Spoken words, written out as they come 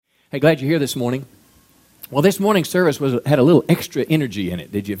Hey, glad you're here this morning. Well, this morning's service had a little extra energy in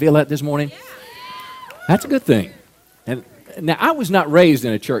it. Did you feel that this morning? That's a good thing. And now, I was not raised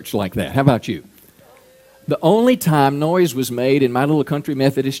in a church like that. How about you? The only time noise was made in my little country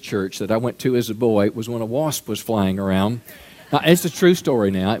Methodist church that I went to as a boy was when a wasp was flying around. Now, it's a true story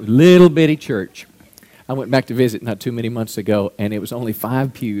now. It was a little bitty church. I went back to visit not too many months ago, and it was only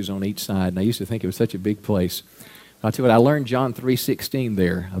 5 pews on each side, and I used to think it was such a big place. I'll tell you what, I learned John 3:16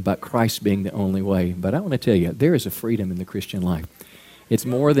 there about Christ being the only way. But I want to tell you, there is a freedom in the Christian life. It's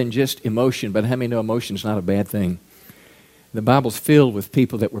more than just emotion, but how many know emotion's not a bad thing? The Bible's filled with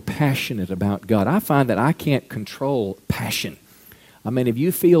people that were passionate about God. I find that I can't control passion. I mean, if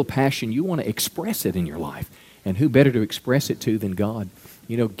you feel passion, you want to express it in your life. And who better to express it to than God?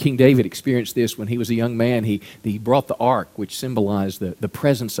 You know, King David experienced this when he was a young man. He brought the ark, which symbolized the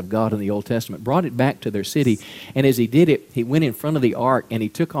presence of God in the Old Testament, brought it back to their city. And as he did it, he went in front of the ark and he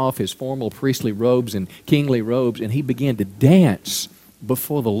took off his formal priestly robes and kingly robes, and he began to dance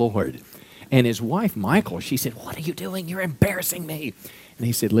before the Lord. And his wife, Michal, she said, "What are you doing? You're embarrassing me." And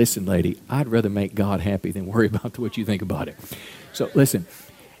he said, "Listen, lady, I'd rather make God happy than worry about what you think about it." So listen.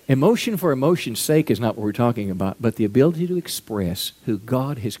 Emotion for emotion's sake is not what we're talking about, but the ability to express who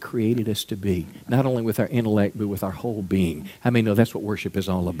God has created us to be, not only with our intellect, but with our whole being. How many know that's what worship is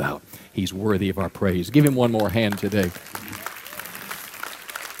all about? He's worthy of our praise. Give him one more hand today.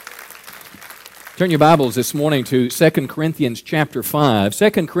 Turn your Bibles this morning to 2 Corinthians chapter 5.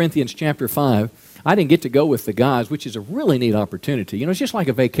 2 Corinthians chapter 5. I didn't get to go with the guys, which is a really neat opportunity. You know, it's just like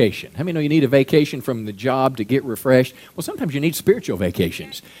a vacation. How many know you need a vacation from the job to get refreshed? Well, sometimes you need spiritual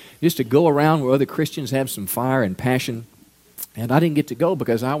vacations, just to go around where other Christians have some fire and passion. And I didn't get to go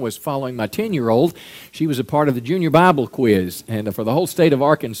because I was following my 10-year-old. She was a part of the junior Bible quiz, and for the whole state of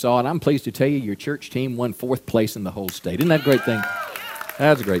Arkansas. And I'm pleased to tell you, your church team won 4th place in the whole state. Isn't that a great thing?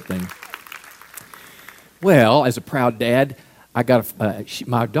 That's a great thing. Well, as a proud dad, I got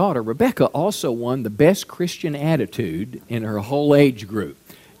my daughter, Rebecca, also won the best Christian attitude in her whole age group.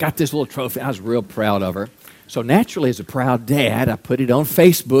 Got this little trophy. I was real proud of her. So naturally, as a proud dad, I put it on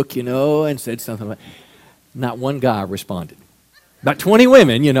Facebook, you know, and said something like, not one guy responded. About 20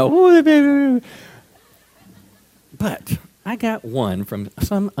 women, you know. But I got one from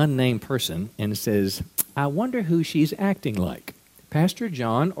some unnamed person, and it says, "I wonder who she's acting like, Pastor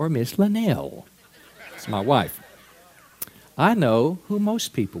John or Miss Linnell." It's my wife. I know who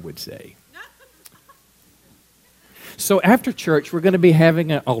most people would say. So after church, we're going to be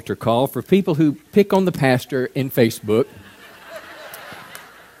having an altar call for people who pick on the pastor in Facebook.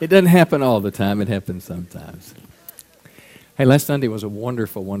 It doesn't happen all the time. It happens sometimes. Hey, last Sunday was a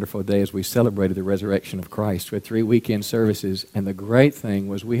wonderful, wonderful day as we celebrated the resurrection of Christ. We had 3 weekend services, and the great thing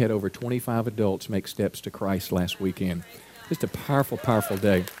was we had over 25 adults make steps to Christ last weekend. Just a powerful, powerful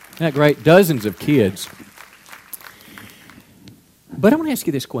day. Isn't that great? Dozens of kids. But I want to ask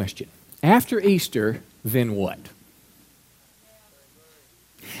you this question. After Easter, then what?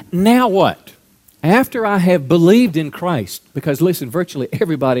 Now what? After I have believed in Christ, because listen, virtually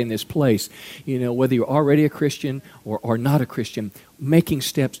everybody in this place, you know, whether you're already a Christian or not a Christian, making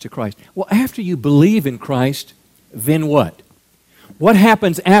steps to Christ. Well, after you believe in Christ, then what? What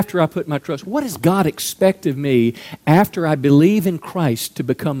happens after I put my trust? What does God expect of me after I believe in Christ to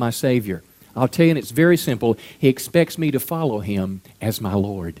become my Savior? I'll tell you, and it's very simple. He expects me to follow Him as my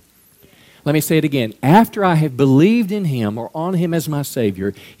Lord. Let me say it again. After I have believed in Him or on Him as my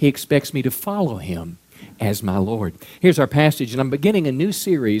Savior, He expects me to follow Him as my Lord. Here's our passage, and I'm beginning a new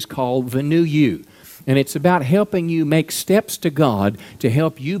series called The New You. And it's about helping you make steps to God to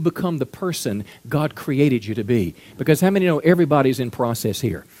help you become the person God created you to be. Because how many know everybody's in process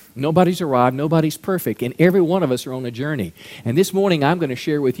here? Nobody's arrived, nobody's perfect, and every one of us are on a journey. And this morning I'm going to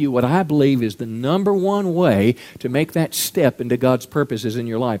share with you what I believe is the number one way to make that step into God's purposes in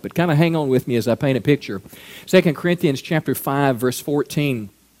your life. But kind of hang on with me as I paint a picture. 2 Corinthians chapter 5, verse 14,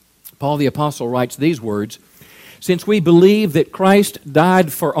 Paul the Apostle writes these words, "Since we believe that Christ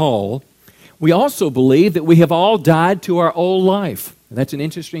died for all, we also believe that we have all died to our old life." That's an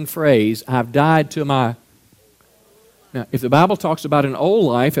interesting phrase. I've died to my... Now, if the Bible talks about an old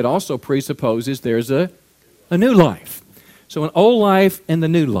life, it also presupposes there's a new life. So an old life and the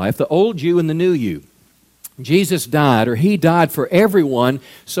new life, the old you and the new you. Jesus died, or He died for everyone,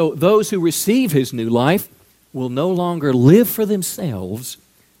 so those who receive His new life will no longer live for themselves,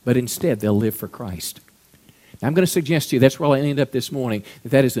 but instead they'll live for Christ. Now, I'm going to suggest to you, that's where I'll end up this morning,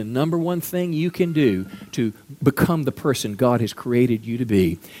 that is the number one thing you can do to become the person God has created you to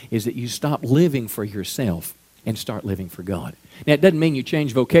be, is that you stop living for yourself and start living for God. Now, it doesn't mean you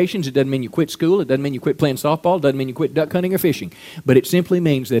change vocations. It doesn't mean you quit school. It doesn't mean you quit playing softball. It doesn't mean you quit duck hunting or fishing. But it simply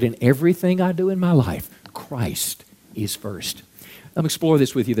means that in everything I do in my life, Christ is first. Let me explore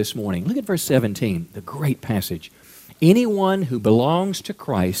this with you this morning. Look at verse 17, the great passage. Anyone who belongs to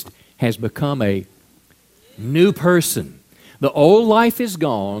Christ has become a new person. The old life is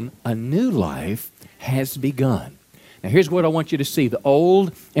gone. A new life has begun. Now, here's what I want you to see, the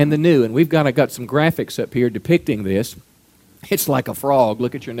old and the new. And I got some graphics up here depicting this. It's like a frog.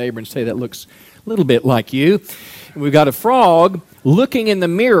 Look at your neighbor and say, that looks a little bit like you. And we've got a frog looking in the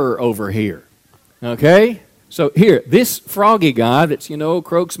mirror over here. Okay? So here, this froggy guy that's,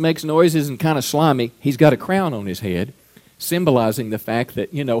 croaks, makes noises, and kind of slimy, he's got a crown on his head, symbolizing the fact that,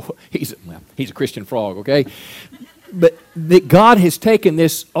 he's a Christian frog, okay? But that God has taken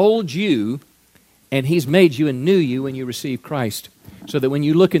this old you, and He's made you a new you when you receive Christ. So that when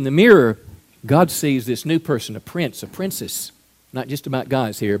you look in the mirror, God sees this new person, a prince, a princess. Not just about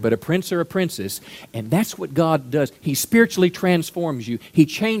guys here, but a prince or a princess. And that's what God does. He spiritually transforms you. He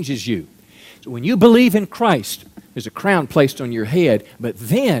changes you. So when you believe in Christ, there's a crown placed on your head, but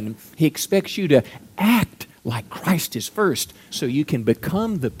then He expects you to act like Christ is first so you can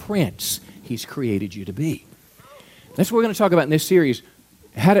become the prince He's created you to be. That's what we're going to talk about in this series.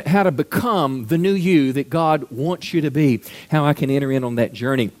 How to become the new you that God wants you to be. How I can enter in on that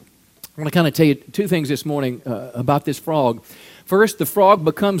journey. I want to kind of tell you two things this morning about this frog. First, the frog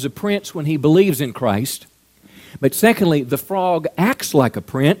becomes a prince when he believes in Christ. But secondly, the frog acts like a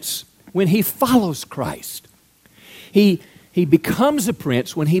prince when he follows Christ. He becomes a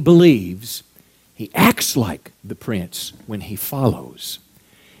prince when he believes. He acts like the prince when he follows.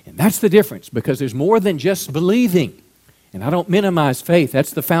 And that's the difference, because there's more than just believing. And I don't minimize faith.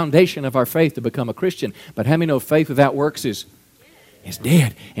 That's the foundation of our faith to become a Christian. But how many know faith without works is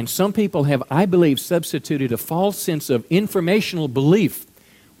dead? And some people have, I believe, substituted a false sense of informational belief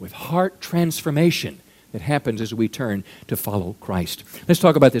with heart transformation that happens as we turn to follow Christ. Let's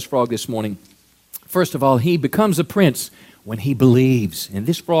talk about this frog this morning. First of all, he becomes a prince when he believes. And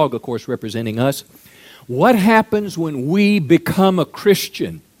this frog, of course, representing us. What happens when we become a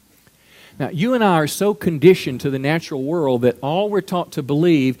Christian? Now, you and I are so conditioned to the natural world that all we're taught to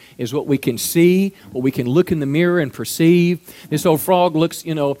believe is what we can see, what we can look in the mirror and perceive. This old frog looks,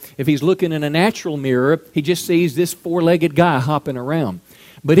 if he's looking in a natural mirror, he just sees this four-legged guy hopping around.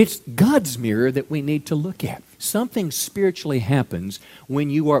 But it's God's mirror that we need to look at. Something spiritually happens when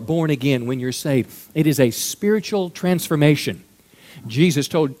you are born again, when you're saved. It is a spiritual transformation. Jesus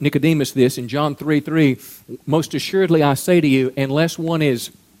told Nicodemus this in John 3:3, most assuredly I say to you, unless one is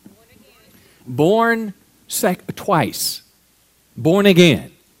born twice, born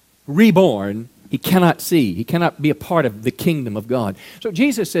again, reborn, he cannot see. He cannot be a part of the kingdom of God. So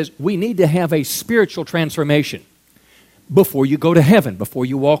Jesus says we need to have a spiritual transformation before you go to heaven, before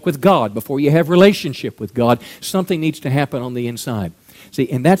you walk with God, before you have relationship with God. Something needs to happen on the inside. See,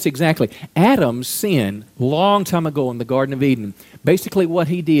 and that's exactly Adam's sin long time ago in the Garden of Eden. Basically what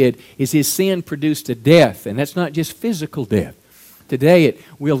he did is his sin produced a death, and that's not just physical death. Today,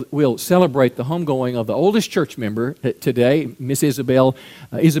 we'll celebrate the homegoing of the oldest church member today, Miss Isabel.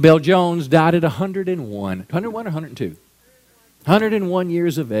 Isabel Jones died at 101. 101 or 102? 101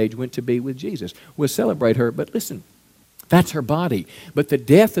 years of age, went to be with Jesus. We'll celebrate her, but listen, that's her body. But the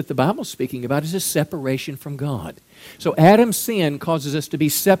death that the Bible's speaking about is a separation from God. So Adam's sin causes us to be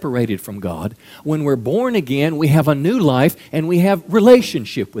separated from God. When we're born again, we have a new life and we have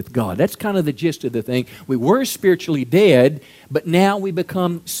relationship with God. That's kind of the gist of the thing. We were spiritually dead, but now we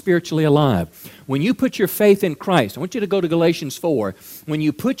become spiritually alive. When you put your faith in Christ, I want you to go to Galatians 4. When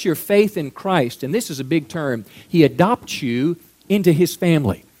you put your faith in Christ, and this is a big term, He adopts you into His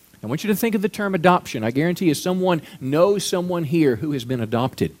family. I want you to think of the term adoption. I guarantee you someone knows someone here who has been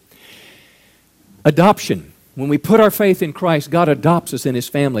adopted. Adoption. When we put our faith in Christ, God adopts us in His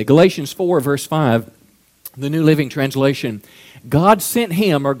family. Galatians 4, verse 5, the New Living Translation. God sent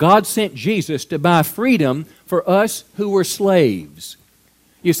Him, or God sent Jesus, to buy freedom for us who were slaves.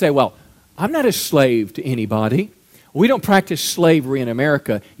 You say, well, I'm not a slave to anybody. We don't practice slavery in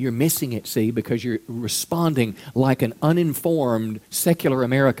America. You're missing it, see, because you're responding like an uninformed secular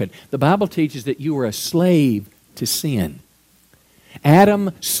American. The Bible teaches that you were a slave to sin.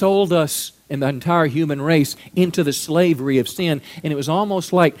 Adam sold us and the entire human race into the slavery of sin, and it was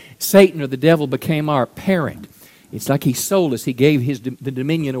almost like Satan or the devil became our parent. It's like he sold us. He gave the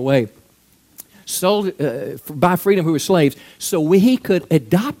dominion away. Sold by freedom who were slaves, so he could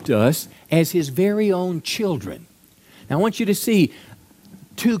adopt us as His very own children. Now I want you to see,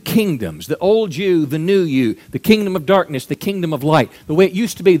 two kingdoms, the old you, the new you, the kingdom of darkness, the kingdom of light, the way it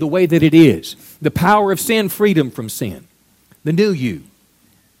used to be, the way that it is, the power of sin, freedom from sin, the new you.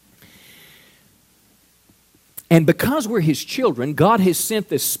 And because we're His children, God has sent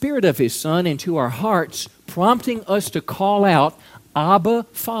the Spirit of His Son into our hearts, prompting us to call out, Abba,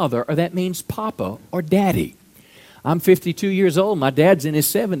 Father, or that means Papa or Daddy. I'm 52 years old. My dad's in his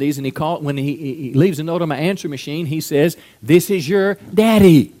 70s, and when he leaves a note on my answer machine, he says, "This is your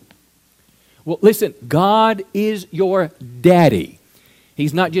daddy." Well, listen, God is your daddy.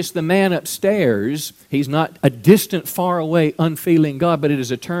 He's not just the man upstairs. He's not a distant, far away, unfeeling God, but it is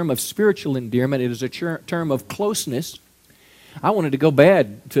a term of spiritual endearment. It is a term of closeness. I wanted to go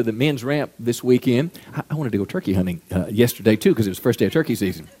bad to the men's ramp this weekend. I wanted to go turkey hunting yesterday, too, because it was the first day of turkey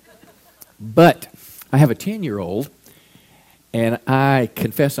season. But I have a 10-year-old, and I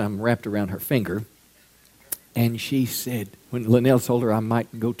confess I'm wrapped around her finger. And she said, when Linnell told her I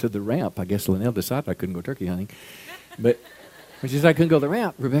might go to the ramp, I guess Linnell decided I couldn't go turkey hunting. But when she said I couldn't go to the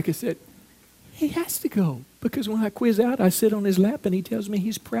ramp, Rebecca said, he has to go. Because when I quiz out, I sit on his lap, and he tells me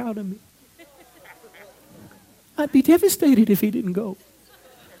he's proud of me. I'd be devastated if he didn't go.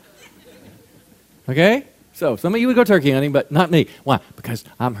 Okay? So some of you would go turkey hunting, but not me. Why? Because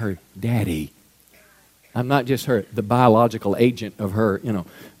I'm her daddy. I'm not just the biological agent of her,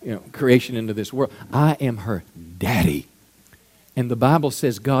 creation into this world. I am her daddy. And the Bible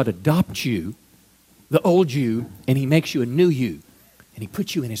says God adopts you, the old you, and He makes you a new you. And He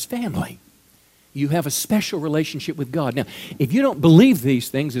puts you in His family. You have a special relationship with God. Now, if you don't believe these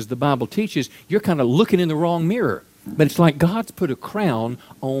things as the Bible teaches, you're kind of looking in the wrong mirror. But it's like God's put a crown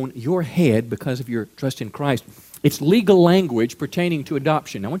on your head because of your trust in Christ. It's legal language pertaining to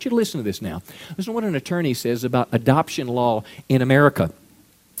adoption. I want you to listen to this now. Listen to what an attorney says about adoption law in America.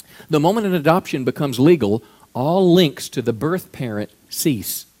 The moment an adoption becomes legal, all links to the birth parent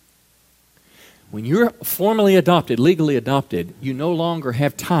cease. When you're formally adopted, legally adopted, you no longer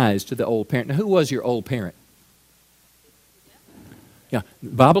have ties to the old parent. Now, who was your old parent? Yeah, the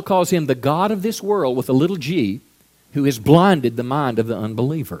Bible calls him the God of this world with a little g, who has blinded the mind of the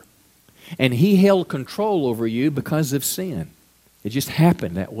unbeliever. And he held control over you because of sin. It just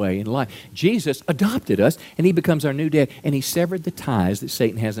happened that way in life. Jesus adopted us, and He becomes our new dad, and He severed the ties that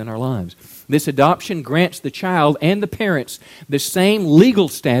Satan has in our lives. This adoption grants the child and the parents the same legal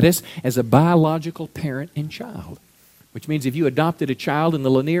status as a biological parent and child. Which means if you adopted a child in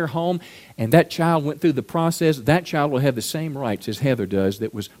the Lanier home and that child went through the process, that child will have the same rights as Heather does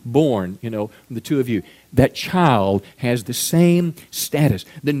that was born, the two of you. That child has the same status.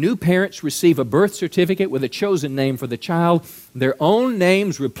 The new parents receive a birth certificate with a chosen name for the child, their own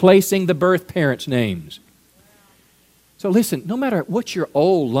names replacing the birth parents' names. So listen, no matter what your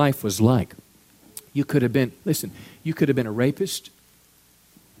old life was like, you could have been a rapist,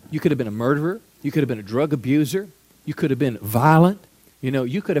 you could have been a murderer, you could have been a drug abuser, you could have been violent.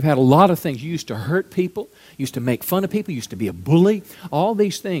 You could have had a lot of things. You used to hurt people. You used to make fun of people. You used to be a bully. All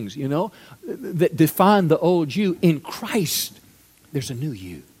these things, that define the old you. In Christ, there's a new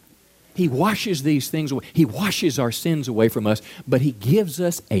you. He washes these things away. He washes our sins away from us, but He gives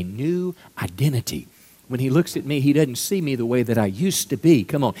us a new identity. When He looks at me, He doesn't see me the way that I used to be.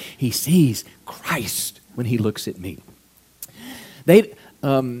 Come on. He sees Christ when He looks at me.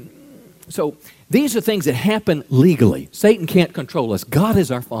 So these are things that happen legally. Satan can't control us. God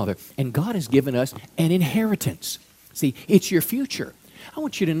is our Father, and God has given us an inheritance. See, it's your future. I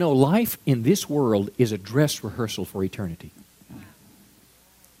want you to know life in this world is a dress rehearsal for eternity.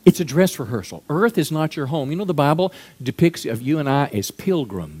 It's a dress rehearsal. Earth is not your home. The Bible depicts of you and I as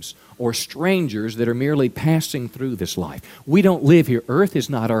pilgrims or strangers that are merely passing through this life. We don't live here. Earth is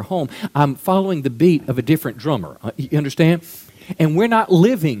not our home. I'm following the beat of a different drummer. You understand? And we're not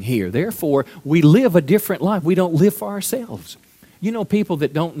living here. Therefore, we live a different life. We don't live for ourselves. People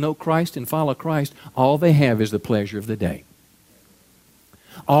that don't know Christ and follow Christ, all they have is the pleasure of the day.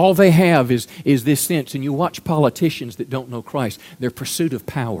 All they have is this sense. And you watch politicians that don't know Christ, their pursuit of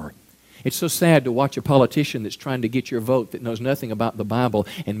power. It's so sad to watch a politician that's trying to get your vote that knows nothing about the Bible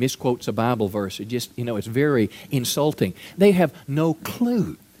and misquotes a Bible verse. It's very insulting. They have no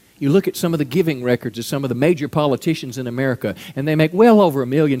clue. You look at some of the giving records of some of the major politicians in America, and they make well over $1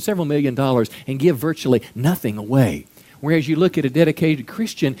 million, several $1 million, and give virtually nothing away. Whereas you look at a dedicated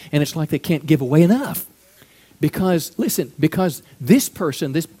Christian, and it's like they can't give away enough. Because this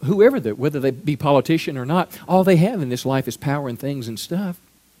person, whether they be politician or not, all they have in this life is power and things and stuff.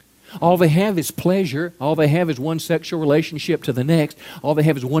 All they have is pleasure. All they have is one sexual relationship to the next. All they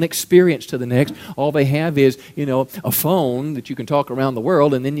have is one experience to the next. All they have is, a phone that you can talk around the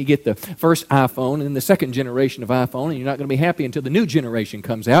world, and then you get the first iPhone and then the second generation of iPhone, and you're not going to be happy until the new generation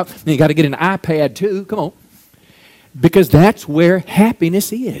comes out. Then you got to get an iPad too. Come on. Because that's where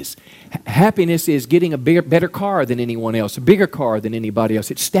happiness is. Happiness is getting a better car than anyone else, a bigger car than anybody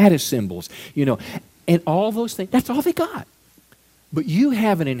else. It's status symbols, and all those things. That's all they got. But you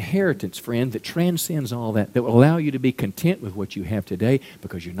have an inheritance, friend, that transcends all that will allow you to be content with what you have today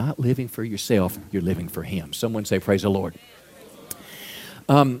because you're not living for yourself, you're living for Him. Someone say, praise the Lord.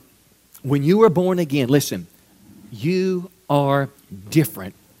 When you were born again, listen, you are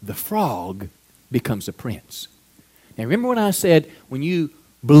different. The frog becomes a prince. Now remember when I said when you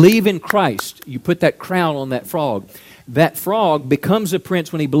believe in Christ, you put that crown on that frog. That frog becomes a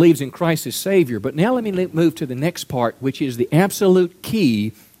prince when he believes in Christ as Savior. But now let me move to the next part, which is the absolute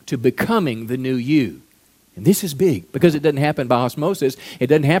key to becoming the new you. And this is big because it doesn't happen by osmosis. It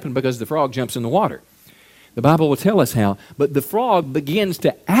doesn't happen because the frog jumps in the water. The Bible will tell us how. But the frog begins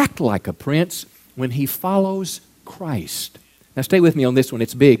to act like a prince when he follows Christ. Now stay with me on this one.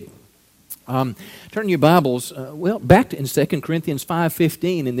 It's big. Turn your Bibles, back to in 2 Corinthians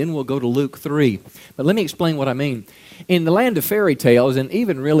 5:15, and then we'll go to Luke 3. But let me explain what I mean. In the land of fairy tales, and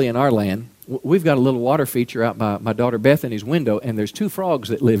even really in our land, we've got a little water feature out by my daughter Bethany's window, and there's 2 frogs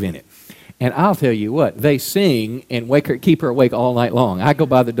that live in it. And I'll tell you what, they sing and keep her awake all night long. I go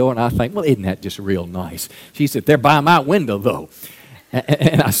by the door and I think, well, isn't that just real nice? She said, they're by my window, though.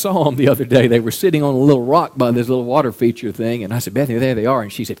 And I saw them the other day. They were sitting on a little rock by this little water feature thing, and I said, Bethany, there they are.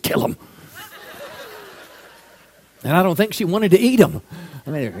 And she said, kill them. And I don't think she wanted to eat them.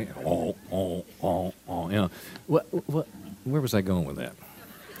 I mean, where was I going with that?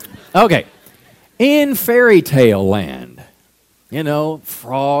 Okay. In fairy tale land,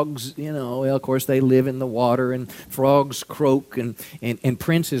 frogs, of course they live in the water, and frogs croak, and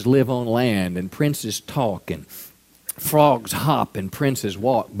princes live on land, and princes talk, and frogs hop, and princes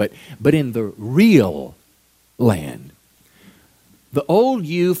walk. But in the real land, the old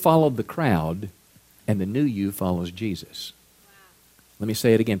you followed the crowd, and the new you follows Jesus. Let me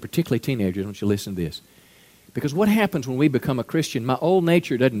say it again, particularly teenagers. I want you to listen to this. Because what happens when we become a Christian, my old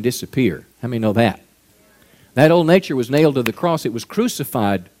nature doesn't disappear. How many know that? That old nature was nailed to the cross. It was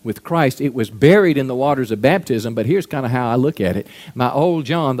crucified with Christ. It was buried in the waters of baptism. But here's kind of how I look at it. The old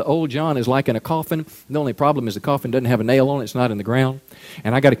John is like in a coffin. The only problem is the coffin doesn't have a nail on it. It's not in the ground.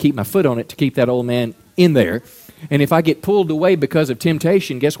 And I got to keep my foot on it to keep that old man in there. And if I get pulled away because of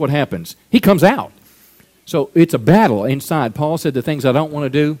temptation, guess what happens? He comes out. So it's a battle inside. Paul said the things I don't want to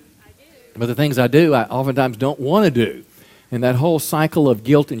do, but the things I do, I oftentimes don't want to do. And that whole cycle of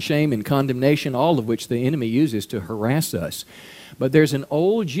guilt and shame and condemnation, all of which the enemy uses to harass us. But there's an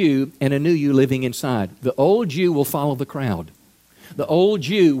old you and a new you living inside. The old you will follow the crowd. The old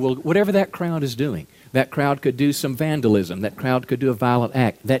you will, whatever that crowd is doing, that crowd could do some vandalism. That crowd could do a violent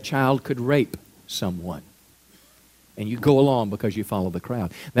act. That child could rape someone. And you go along because you follow the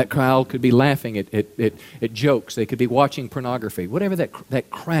crowd. That crowd could be laughing at jokes. They could be watching pornography. Whatever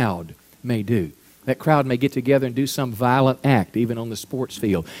that crowd may do. That crowd may get together and do some violent act, even on the sports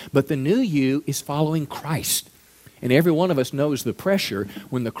field. But the new you is following Christ. And every one of us knows the pressure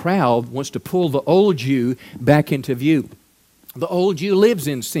when the crowd wants to pull the old you back into view. The old you lives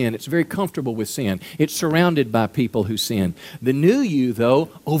in sin. It's very comfortable with sin. It's surrounded by people who sin. The new you, though,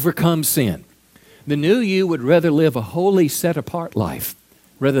 overcomes sin. The new you would rather live a holy, set-apart life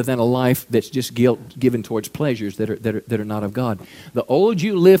rather than a life that's just guilt given towards pleasures that are not of God. The old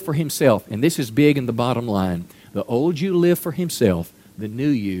you live for himself, and this is big in the bottom line. The old you live for himself. The new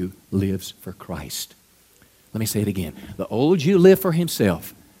you lives for Christ. Let me say it again. The old you live for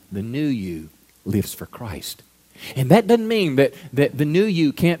himself. The new you lives for Christ. And that doesn't mean that the new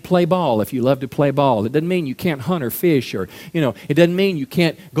you can't play ball if you love to play ball. It doesn't mean you can't hunt or fish, or, it doesn't mean you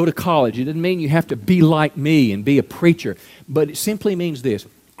can't go to college. It doesn't mean you have to be like me and be a preacher. But it simply means this: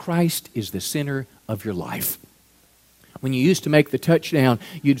 Christ is the center of your life. When you used to make the touchdown,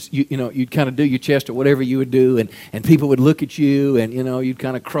 you'd kind of do your chest or whatever you would do, and people would look at you, and, you'd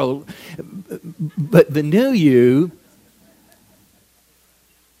kind of crow. But the new you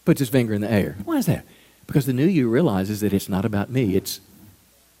puts his finger in the air. Why is that? Because the new you realizes that it's not about me, it's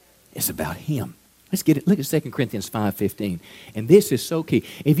about him. Let's get it. Look at 2 Corinthians 5:15. And this is so key.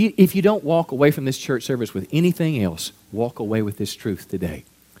 If you don't walk away from this church service with anything else, walk away with this truth today.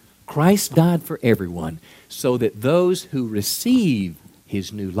 Christ died for everyone so that those who receive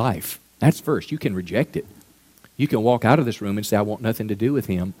his new life, that's first. You can reject it. You can walk out of this room and say, I want nothing to do with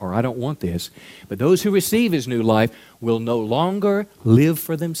him, or I don't want this. But those who receive his new life will no longer live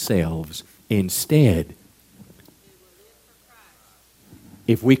for themselves. Instead,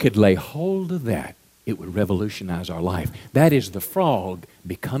 if we could lay hold of that, it would revolutionize our life. That is the frog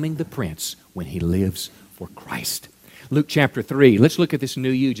becoming the prince when he lives for Christ. Luke chapter 3. Let's look at this new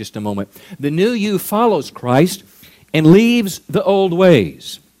you just a moment. The new you follows Christ and leaves the old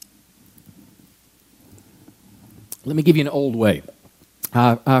ways. Let me give you an old way.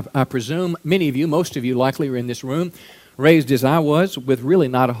 I presume many of you, most of you likely are in this room, raised as I was, with really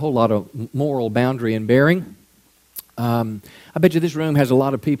not a whole lot of moral boundary and bearing. I bet you this room has a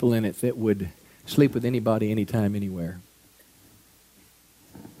lot of people in it that would sleep with anybody, anytime, anywhere.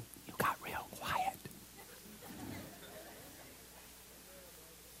 You got real quiet.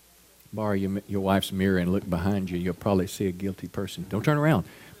 Borrow your wife's mirror and look behind you. You'll probably see a guilty person. Don't turn around,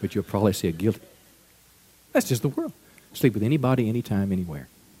 but you'll probably see a guilty. That's just the world. Sleep with anybody, anytime, anywhere.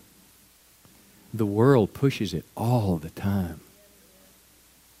 The world pushes it all the time.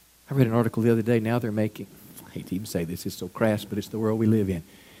 I read an article the other day. Now they're making, I hate to even say this, it's so crass, but it's the world we live in.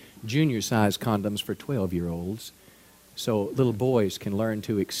 Junior-size condoms for 12-year-olds, so little boys can learn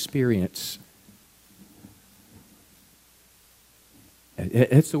to experience.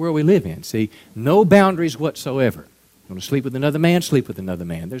 It's the world we live in. See, no boundaries whatsoever. You want to sleep with another man? Sleep with another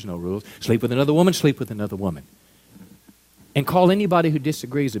man. There's no rules. Sleep with another woman? Sleep with another woman. And call anybody who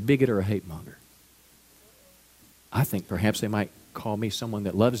disagrees a bigot or a hate monger. I think perhaps they might call me someone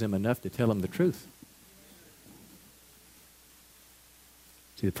that loves them enough to tell them the truth.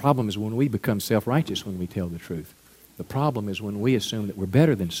 See, the problem is when we become self-righteous when we tell the truth. The problem is when we assume that we're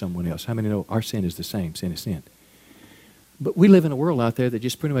better than someone else. How many know our sin is the same? Sin is sin. But we live in a world out there that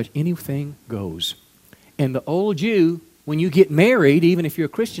just pretty much anything goes. And the old you, when you get married, even if you're a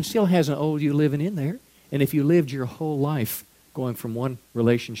Christian, still has an old you living in there. And if you lived your whole life going from one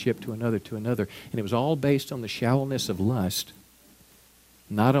relationship to another, and it was all based on the shallowness of lust,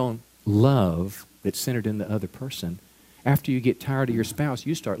 not on love that's centered in the other person, after you get tired of your spouse,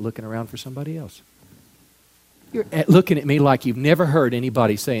 you start looking around for somebody else. You're looking at me like you've never heard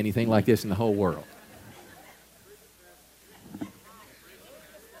anybody say anything like this in the whole world.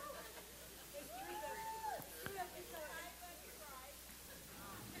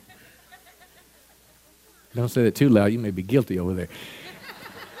 Don't say that too loud. You may be guilty over there.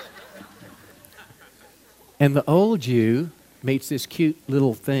 And the old you meets this cute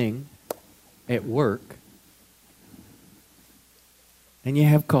little thing at work. And you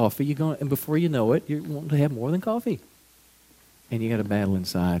have coffee. And before you know it, you're wanting to have more than coffee. And you got a battle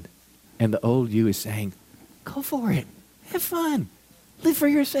inside. And the old you is saying, go for it. Have fun. Live for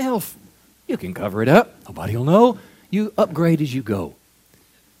yourself. You can cover it up. Nobody will know. You upgrade as you go.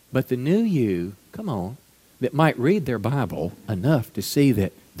 But the new you, come on, that might read their Bible enough to see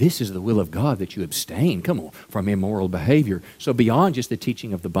that this is the will of God, that you abstain, come on, from immoral behavior. So beyond just the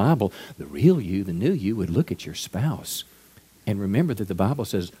teaching of the Bible, the real you, the new you, would look at your spouse and remember that the Bible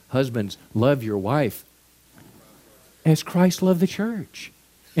says, husbands, love your wife as Christ loved the church.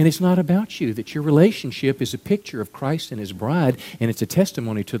 And it's not about you, that your relationship is a picture of Christ and his bride, and it's a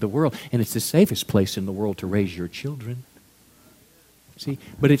testimony to the world, and it's the safest place in the world to raise your children. See,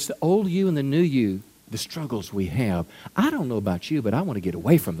 but it's the old you and the new you, the struggles we have. I don't know about you, but I want to get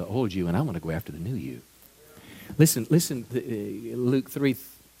away from the old you and I want to go after the new you. Listen, Luke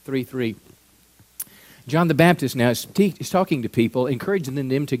 3:3. John the Baptist now is talking to people, encouraging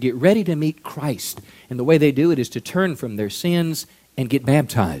them to get ready to meet Christ. And the way they do it is to turn from their sins and get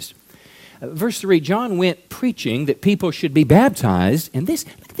baptized. Verse 3, John went preaching that people should be baptized. And this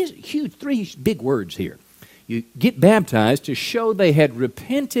huge, three big words here. You get baptized to show they had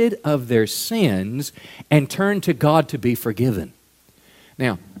repented of their sins and turned to God to be forgiven.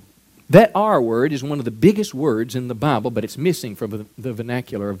 Now, that R word is one of the biggest words in the Bible, but it's missing from the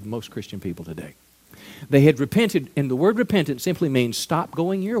vernacular of most Christian people today. They had repented, and the word repentant simply means stop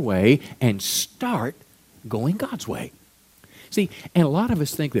going your way and start going God's way. See, and a lot of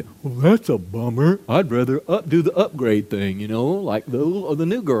us think that, well, that's a bummer. I'd rather do the upgrade thing, like the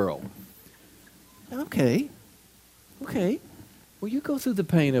new girl. Okay. Well, you go through the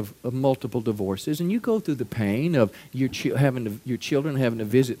pain of multiple divorces, and you go through the pain of your children having to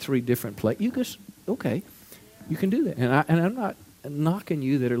visit 3 different places. You can do that. And I'm not knocking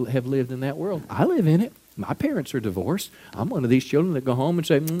you that have lived in that world. I live in it. My parents are divorced. I'm one of these children that go home and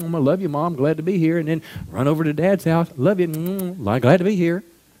say, I love you, Mom, glad to be here, and then run over to Dad's house, love you, glad to be here.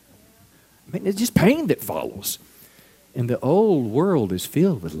 I mean, it's just pain that follows. And the old world is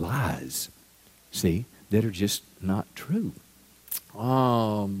filled with lies, see, that are just not true.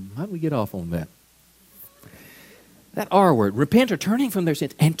 How do we get off on that? That R word, repent or turning from their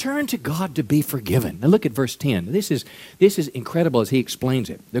sins and turn to God to be forgiven. Now look at verse 10. This is incredible as he explains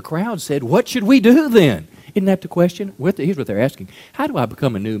it. The crowd said, what should we do then? Isn't that the question? Here's what they're asking. How do I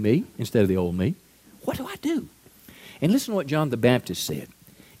become a new me instead of the old me? What do I do? And listen to what John the Baptist said.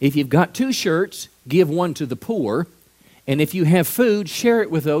 If you've got 2 shirts, give one to the poor. And if you have food, share it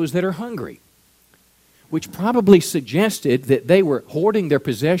with those that are hungry. Which probably suggested that they were hoarding their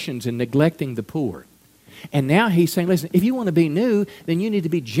possessions and neglecting the poor. And now he's saying, listen, if you want to be new, then you need to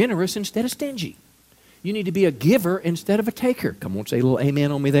be generous instead of stingy. You need to be a giver instead of a taker. Come on, say a little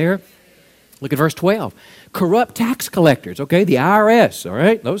amen on me there. Look at verse 12. Corrupt tax collectors, okay, the IRS, all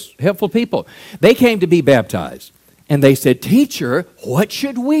right, those helpful people. They came to be baptized. And they said, teacher, what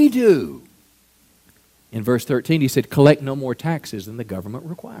should we do? In verse 13, he said, collect no more taxes than the government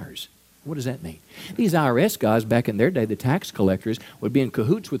requires. What does that mean? These IRS guys back in their day, the tax collectors, would be in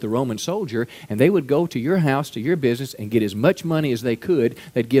cahoots with the Roman soldier, and they would go to your house, to your business, and get as much money as they could.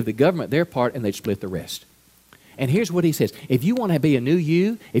 They'd give the government their part, and they'd split the rest. And here's what he says. If you want to be a new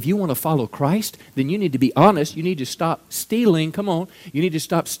you, if you want to follow Christ, then you need to be honest. You need to stop stealing. Come on. You need to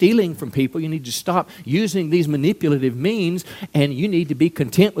stop stealing from people. You need to stop using these manipulative means, and you need to be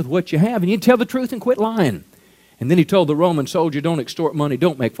content with what you have. And you tell the truth and quit lying. And then he told the Roman soldier, don't extort money,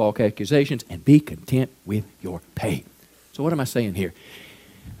 don't make false accusations, and be content with your pay. So what am I saying here?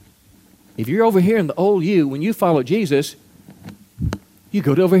 If you're over here in the old you, when you follow Jesus, you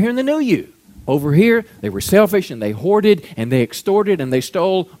go to over here in the new you. Over here, they were selfish and they hoarded and they extorted and they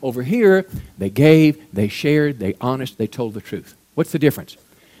stole. Over here, they gave, they shared, they honest, they told the truth. What's the difference?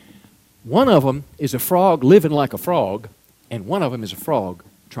 One of them is a frog living like a frog, and one of them is a frog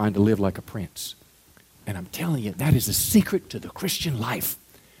trying to live like a prince. And I'm telling you, that is the secret to the Christian life,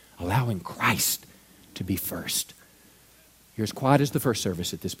 allowing Christ to be first. You're as quiet as the first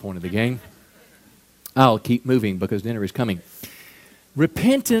service at this point of the game. I'll keep moving because dinner is coming.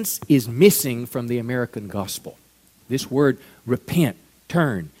 Repentance is missing from the American gospel. This word, repent,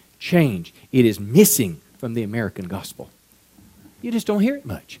 turn, change, it is missing from the American gospel. You just don't hear it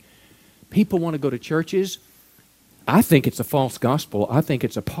much. People want to go to churches. I think it's a false gospel. I think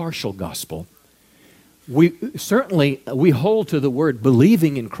it's a partial gospel. We hold to the word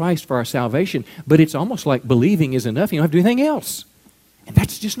believing in Christ for our salvation, but it's almost like believing is enough. You don't have to do anything else. And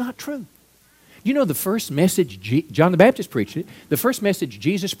that's just not true. You know the first message, John the Baptist preached it, the first message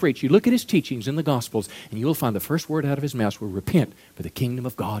Jesus preached, you look at his teachings in the Gospels, and you will find the first word out of his mouth will repent, for the kingdom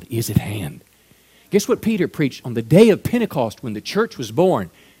of God is at hand. Guess what Peter preached on the day of Pentecost when the church was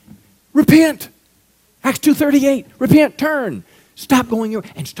born? Repent! Acts 2:38, repent, turn, stop going your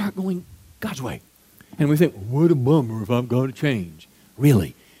and start going God's way. And we think, what a bummer if I'm going to change.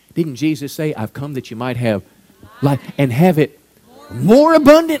 Really? Didn't Jesus say, I've come that you might have life and have it more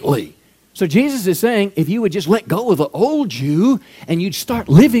abundantly? So Jesus is saying, if you would just let go of the old you and you'd start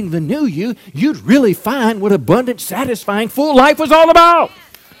living the new you, you'd really find what abundant, satisfying, full life was all about.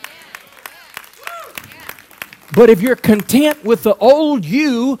 But if you're content with the old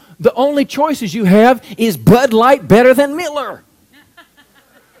you, the only choices you have is Bud Light better than Miller.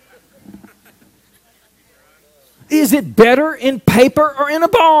 Is it better in paper or in a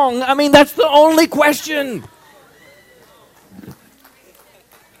bong? I mean, that's the only question.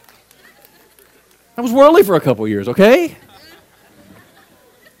 I was worldly for a couple years, okay?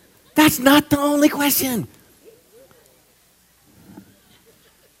 That's not the only question.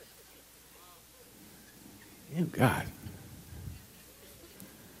 Oh, God.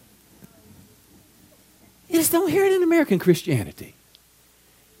 You just don't hear it in American Christianity.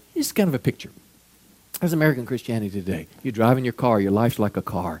 It's kind of a picture. That's American Christianity today. You drive in your car, your life's like a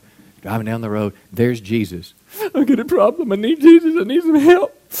car. Driving down the road, there's Jesus. I got a problem, I need Jesus, I need some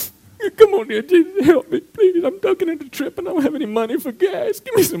help. Come on here, Jesus, help me, please. I'm ducking into a trip and I don't have any money for gas.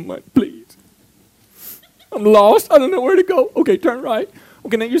 Give me some money, please. I'm lost, I don't know where to go. Okay, turn right.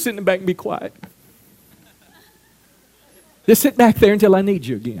 Okay, now you're sitting in the back and be quiet. Just sit back there until I need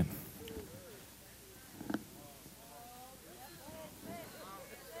you again.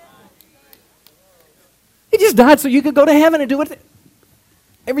 He just died so you could go to heaven and do whatever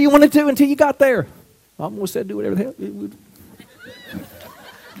you wanted to until you got there. I almost said do whatever the hell it would.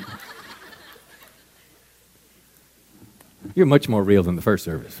 You're much more real than the first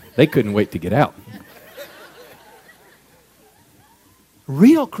service. They couldn't wait to get out.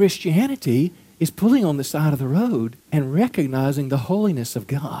 Real Christianity is pulling on the side of the road and recognizing the holiness of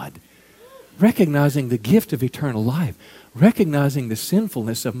God, recognizing the gift of eternal life, recognizing the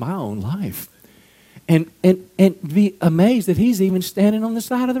sinfulness of my own life. And be amazed that he's even standing on the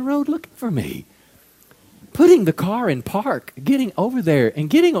side of the road looking for me. putting the car in park, getting over there and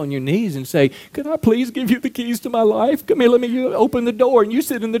getting on your knees and say, could I please give you the keys to my life? Come here, let me open the door and you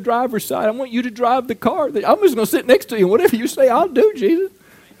sit in the driver's side. I want you to drive the car. I'm just going to sit next to you. Whatever you say, I'll do, Jesus.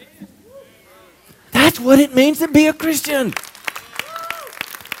 That's what it means to be a Christian.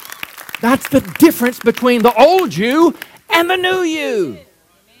 That's the difference between the old you and the new you.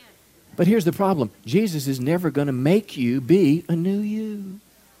 But here's the problem. Jesus is never going to make you be a new you.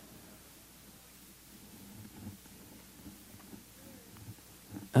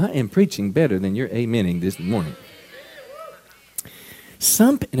 I am preaching better than you're amening this morning.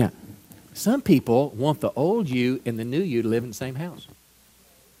 Some people want the old you and the new you to live in the same house.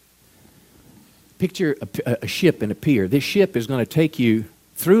 Picture a ship in a pier. This ship is going to take you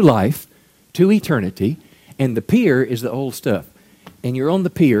through life to eternity, and the pier is the old stuff. And you're on the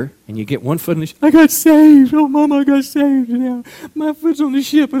pier, and you get one foot in the ship. I got saved. Oh, Mama, I got saved. Now my foot's on the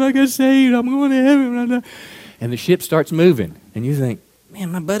ship, and I got saved. I'm going to heaven. And the ship starts moving, and you think,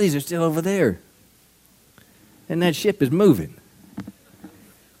 man, my buddies are still over there. And that ship is moving.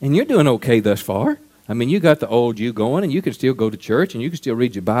 And you're doing okay thus far. I mean, you got the old you going, and you can still go to church, and you can still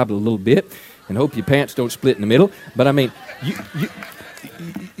read your Bible a little bit, and hope your pants don't split in the middle. But I mean,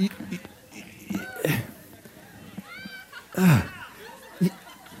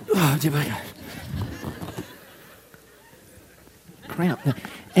 cramp.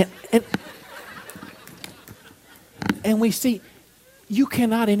 And we see, you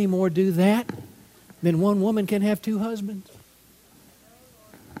cannot anymore do that. Then one woman can have two husbands.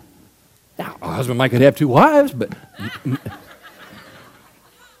 Now, a husband might could have two wives, but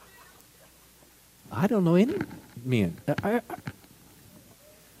I don't know any men.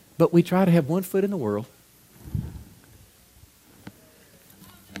 But we try to have one foot in the world.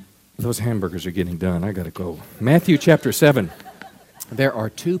 Those hamburgers are getting done. I got to go. Matthew chapter 7. There are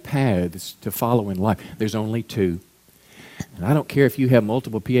two paths to follow in life. There's only two. And I don't care if you have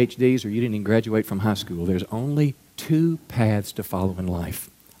multiple PhDs or you didn't even graduate from high school. There's only two paths to follow in life.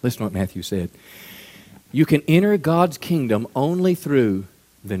 Listen to what Matthew said. You can enter God's kingdom only through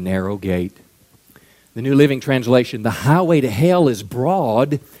the narrow gate. The New Living Translation, the highway to hell is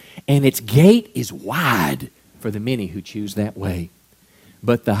broad and its gate is wide for the many who choose that way.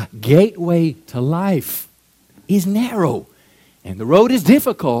 But the gateway to life is narrow and the road is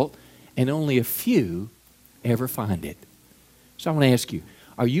difficult and only a few ever find it. So I want to ask you,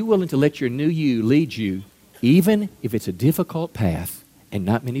 are you willing to let your new you lead you even if it's a difficult path and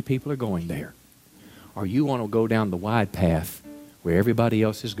not many people are going there? Or you want to go down the wide path where everybody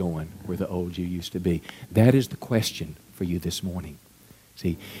else is going, where the old you used to be? That is the question for you this morning.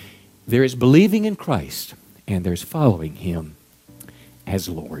 See, there is believing in Christ and there's following Him as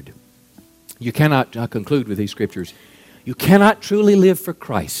Lord. You cannot, I'll conclude with these scriptures, you cannot truly live for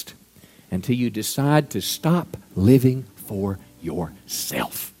Christ until you decide to stop living for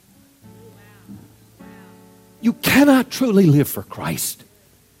yourself. You cannot truly live for Christ.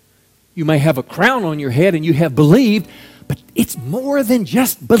 You may have a crown on your head and you have believed, but it's more than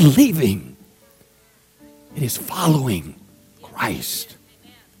just believing. It is following Christ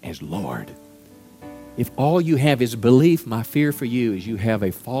as Lord. If all you have is belief, my fear for you is you have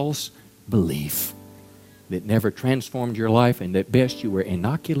a false belief that never transformed your life, and at best you were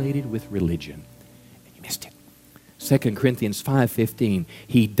inoculated with religion. And you missed it. 2 Corinthians 5:15,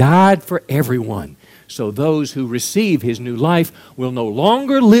 He died for everyone, so those who receive His new life will no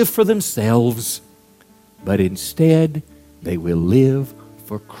longer live for themselves, but instead they will live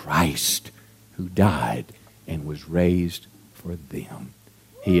for Christ, who died and was raised for them.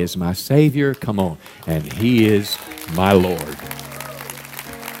 He is my Savior, come on, and He is my Lord.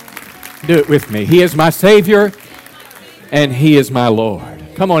 Do it with me. He is my Savior, and He is my Lord.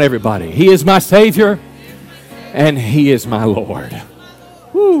 Come on, everybody. He is my Savior, and He is my Lord.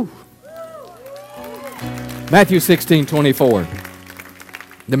 Woo. Matthew 16:24.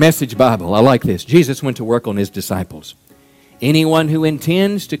 The Message Bible. I like this. Jesus went to work on His disciples. Anyone who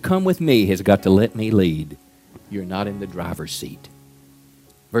intends to come with me has got to let me lead. You're not in the driver's seat.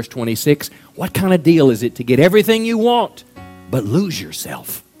 Verse 26, what kind of deal is it to get everything you want but lose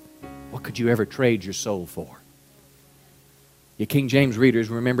yourself? What could you ever trade your soul for? You King James readers,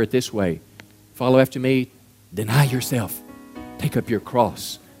 remember it this way. Follow after me, deny yourself, take up your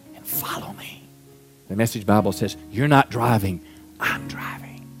cross, and follow me. The Message Bible says, you're not driving, I'm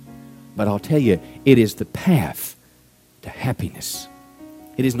driving. But I'll tell you, it is the path to happiness.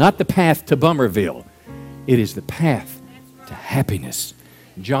 It is not the path to Bummerville. It is the path to happiness.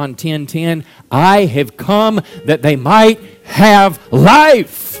 John 10:10, I have come that they might have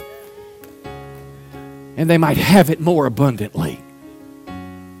life, and they might have it more abundantly.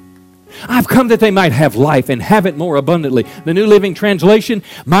 I've come that they might have life and have it more abundantly. The New Living Translation,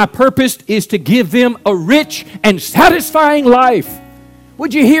 my purpose is to give them a rich and satisfying life.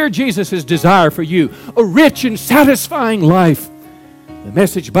 Would you hear Jesus' desire for you? A rich and satisfying life. The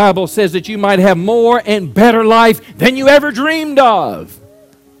Message Bible says that you might have more and better life than you ever dreamed of.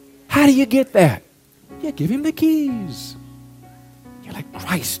 How do you get that? You give Him the keys. You let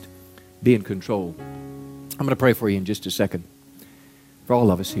Christ be in control. I'm going to pray for you in just a second, for all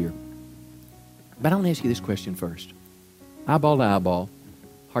of us here. But I want to ask you this question first. Eyeball to eyeball,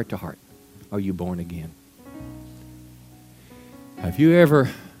 heart to heart. Are you born again? Have you ever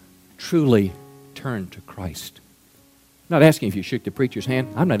truly turned to Christ? I'm not asking if you shook the preacher's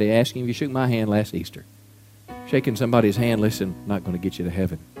hand. I'm not asking if you shook my hand last Easter. Shaking somebody's hand, listen, not going to get you to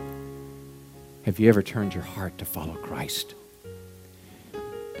heaven. Have you ever turned your heart to follow Christ?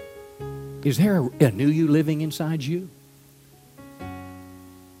 Is there a new you living inside you?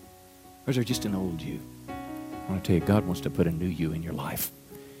 Or is there just an old you? I want to tell you, God wants to put a new you in your life.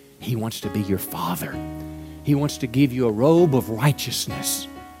 He wants to be your Father. He wants to give you a robe of righteousness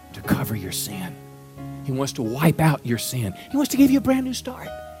to cover your sin. He wants to wipe out your sin. He wants to give you a brand new start.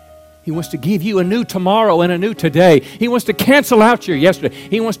 He wants to give you a new tomorrow and a new today. He wants to cancel out your yesterday.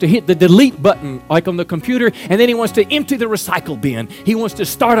 He wants to hit the delete button like on the computer, and then He wants to empty the recycle bin. He wants to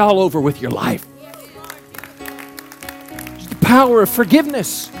start all over with your life. It's the power of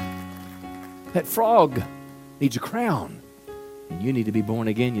forgiveness. That frog needs a crown. And you need to be born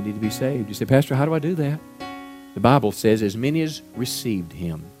again. You need to be saved. You say, Pastor, how do I do that? The Bible says, as many as received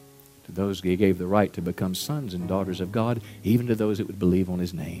Him, to those He gave the right to become sons and daughters of God, even to those that would believe on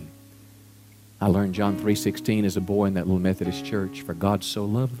His name. I learned John 3:16 as a boy in that little Methodist church. For God so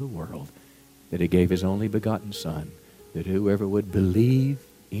loved the world that He gave His only begotten Son, that whoever would believe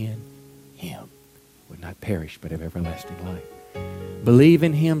in Him would not perish but have everlasting life. Believe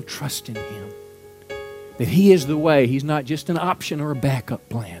in Him, trust in Him. That He is the way. He's not just an option or a backup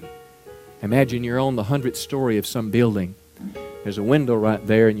plan. Imagine you're on the 100th story of some building. There's a window right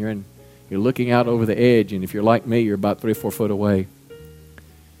there, and you're looking out over the edge, and if you're like me, you're about 3 or 4 foot away.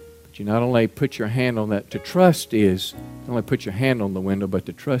 But you not only put your hand on that, to trust is not only put your hand on the window, but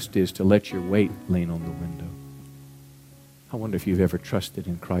to trust is to let your weight lean on the window. I wonder if you've ever trusted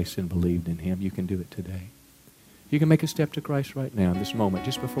in Christ and believed in Him. You can do it today. You can make a step to Christ right now in this moment,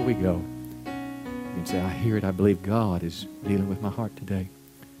 just before we go. You can say, I hear it. I believe God is dealing with my heart today.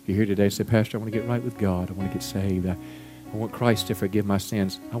 If you're here today, say, Pastor, I want to get right with God. I want to get saved. I want Christ to forgive my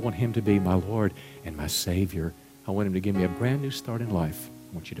sins. I want Him to be my Lord and my Savior. I want Him to give me a brand new start in life.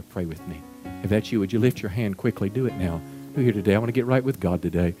 I want you to pray with me. If that's you, would you lift your hand quickly? Do it now. Who's here today? I want to get right with God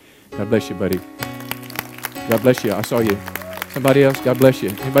today. God bless you, buddy. God bless you. I saw you. Somebody else? God bless you.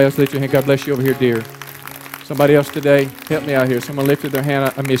 Anybody else lift your hand? God bless you over here, dear. Somebody else today? Help me out here. Someone lifted their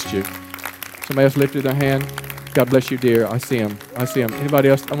hand. I missed you. Somebody else lifted their hand. God bless you, dear. I see him. I see him. Anybody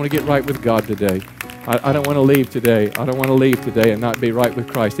else? I want to get right with God today. I don't want to leave today. I don't want to leave today and not be right with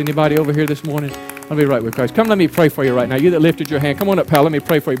Christ. Anybody over here this morning? I'll be right with Christ. Come, let me pray for you right now. You that lifted your hand, come on up, pal. Let me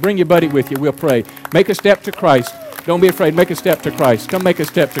pray for you. Bring your buddy with you. We'll pray. Make a step to Christ. Don't be afraid. Make a step to Christ. Come make a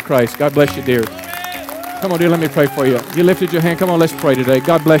step to Christ. God bless you, dear. Come on, dear. Let me pray for you. You lifted your hand. Come on, let's pray today.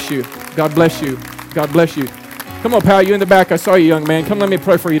 God bless you. God bless you. God bless you. Come on, pal. You in the back. I saw you, young man. Come, let me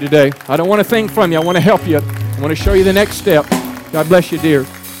pray for you today. I don't want a thing from you. I want to help you. I want to show you the next step. God bless you, dear.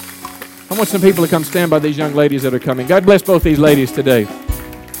 I want some people to come stand by these young ladies that are coming. God bless both these ladies today.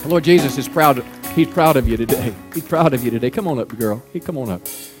 The Lord Jesus is proud. He's proud of you today. He's proud of you today. Come on up, girl. Hey, come on up.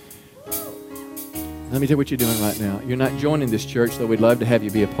 Let me tell you what you're doing right now. You're not joining this church, though we'd love to have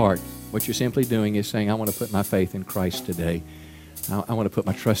you be a part. What you're simply doing is saying, I want to put my faith in Christ today. I want to put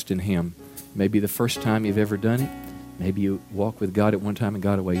my trust in Him. Maybe the first time you've ever done it. Maybe you walked with God at one time and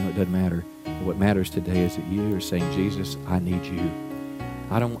got away. You know, it doesn't matter. But what matters today is that you are saying, Jesus, I need you.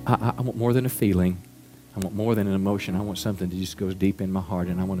 I want more than a feeling. I want more than an emotion. I want something that just goes deep in my heart,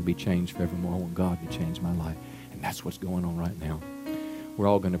 and I want to be changed forevermore. I want God to change my life. And that's what's going on right now. We're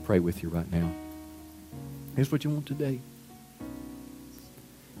all going to pray with you right now. Here's what you want today.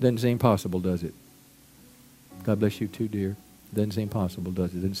 Doesn't seem possible, does it? God bless you too, dear. Doesn't seem possible,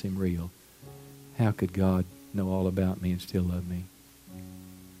 does it? Doesn't seem real. How could God know all about me and still love me?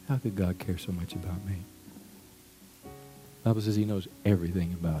 How could God care so much about me? The Bible says He knows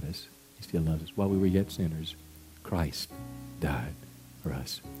everything about us. He still loves us. While we were yet sinners, Christ died for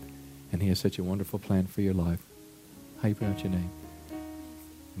us. And He has such a wonderful plan for your life. How you pronounce your name?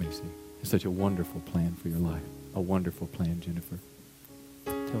 Let me see. It's such a wonderful plan for your life. A wonderful plan, Jennifer.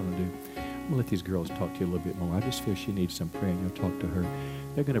 Tell them to do. I'm going to let these girls talk to you a little bit more. I just feel she needs some prayer, and you'll talk to her.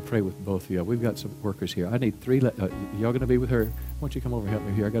 They're going to pray with both of you. We've got some workers here. I need 3. Y'all going to be with her? don't you come over and help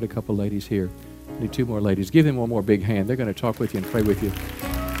me here? I got a couple ladies here. I need two more ladies. Give them one more big hand. They're going to talk with you and pray with you.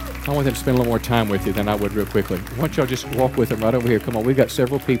 I want them to spend a little more time with you than I would real quickly. Why don't y'all just walk with them right over here? Come on, we've got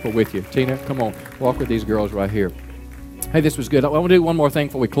several people with you. Tina, come on, walk with these girls right here. Hey, this was good. I want to do one more thing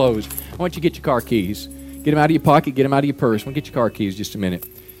before we close. I want you to get your car keys. Get them out of your pocket, get them out of your purse. We'll get your car keys just a minute.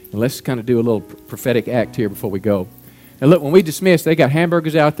 And let's kind of do a little prophetic act here before we go. Now look, when we dismiss, they got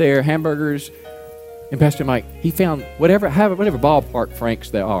hamburgers out there, hamburgers. And Pastor Mike, he found whatever ballpark franks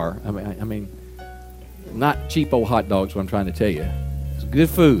there are. I mean, not cheap old hot dogs, what I'm trying to tell you. It's good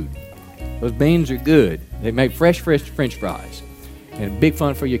food. Those beans are good. They make fresh French fries. And big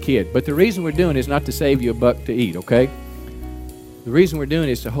fun for your kid. But the reason we're doing it is not to save you a buck to eat, okay? The reason we're doing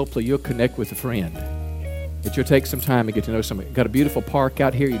it is to hopefully you'll connect with a friend. That you'll take some time to get to know somebody. Got a beautiful park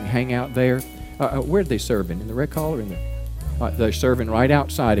out here. You can hang out there. Where are they serving? In the Red Hall or in the... they're serving right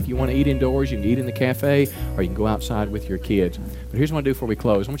outside. If you want to eat indoors, you can eat in the cafe, or you can go outside with your kids. But here's what I do before we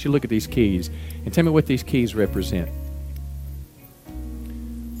close. I want you to look at these keys and tell me what these keys represent.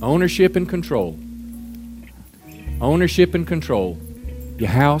 Ownership and control. Ownership and control. Your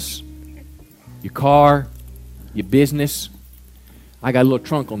house, your car, your business. I got a little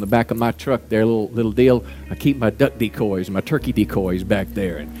trunk on the back of my truck there, a little deal. I keep my duck decoys, my turkey decoys back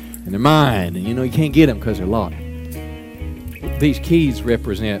there, and they're mine. And you can't get them because they're locked. These keys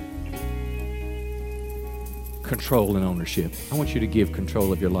represent control and ownership. I want you to give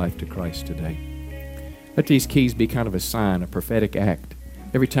control of your life to Christ today. Let these keys be kind of a sign, a prophetic act.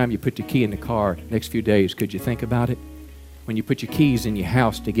 Every time you put your key in the car, next few days, could you think about it? When you put your keys in your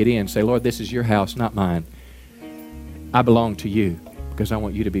house to get in, say, Lord, this is your house, not mine. I belong to you because I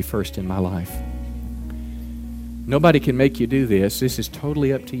want you to be first in my life. Nobody can make you do this. This is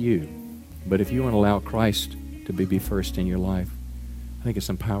totally up to you. But if you want to allow Christ to be first in your life, I think there's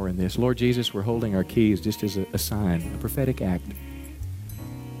some power in this. Lord Jesus, we're holding our keys just as a sign, a prophetic act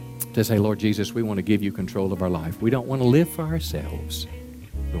to say, Lord Jesus, we want to give you control of our life. We don't want to live for ourselves.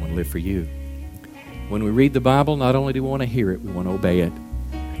 We want to live for you. When we read the Bible, not only do we want to hear it, we want to obey it.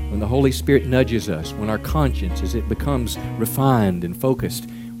 When the Holy Spirit nudges us, when our conscience, as it becomes refined and focused,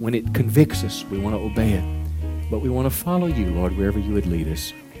 when it convicts us, we want to obey it. But we want to follow you, Lord, wherever you would lead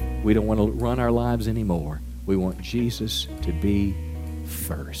us. We don't want to run our lives anymore. We want Jesus to be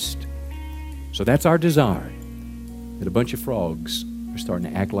first. So that's our desire, that a bunch of frogs are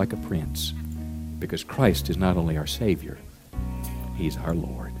starting to act like a prince, because Christ is not only our Savior, He's our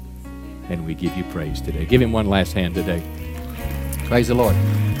Lord. And we give you praise today. Give Him one last hand today. Praise the Lord.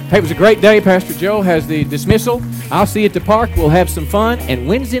 Hey, it was a great day. Pastor Joe has the dismissal. I'll see you at the park. We'll have some fun. And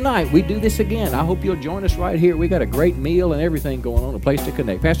Wednesday night, we do this again. I hope you'll join us right here. We got a great meal and everything going on, a place to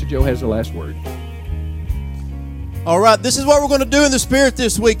connect. Pastor Joe has the last word. All right, this is what we're going to do in the Spirit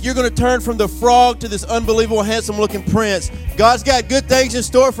this week. You're going to turn from the frog to this unbelievable, handsome-looking prince. God's got good things in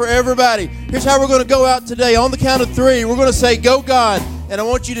store for everybody. Here's how we're going to go out today. On the count of 3, we're going to say, "Go God," and I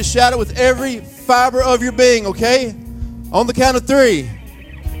want you to shout it with every fiber of your being, okay? On the count of 3,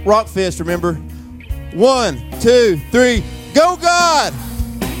 rock fist, remember? 1, 2, 3, "Go God!"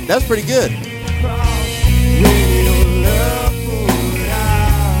 That's pretty good.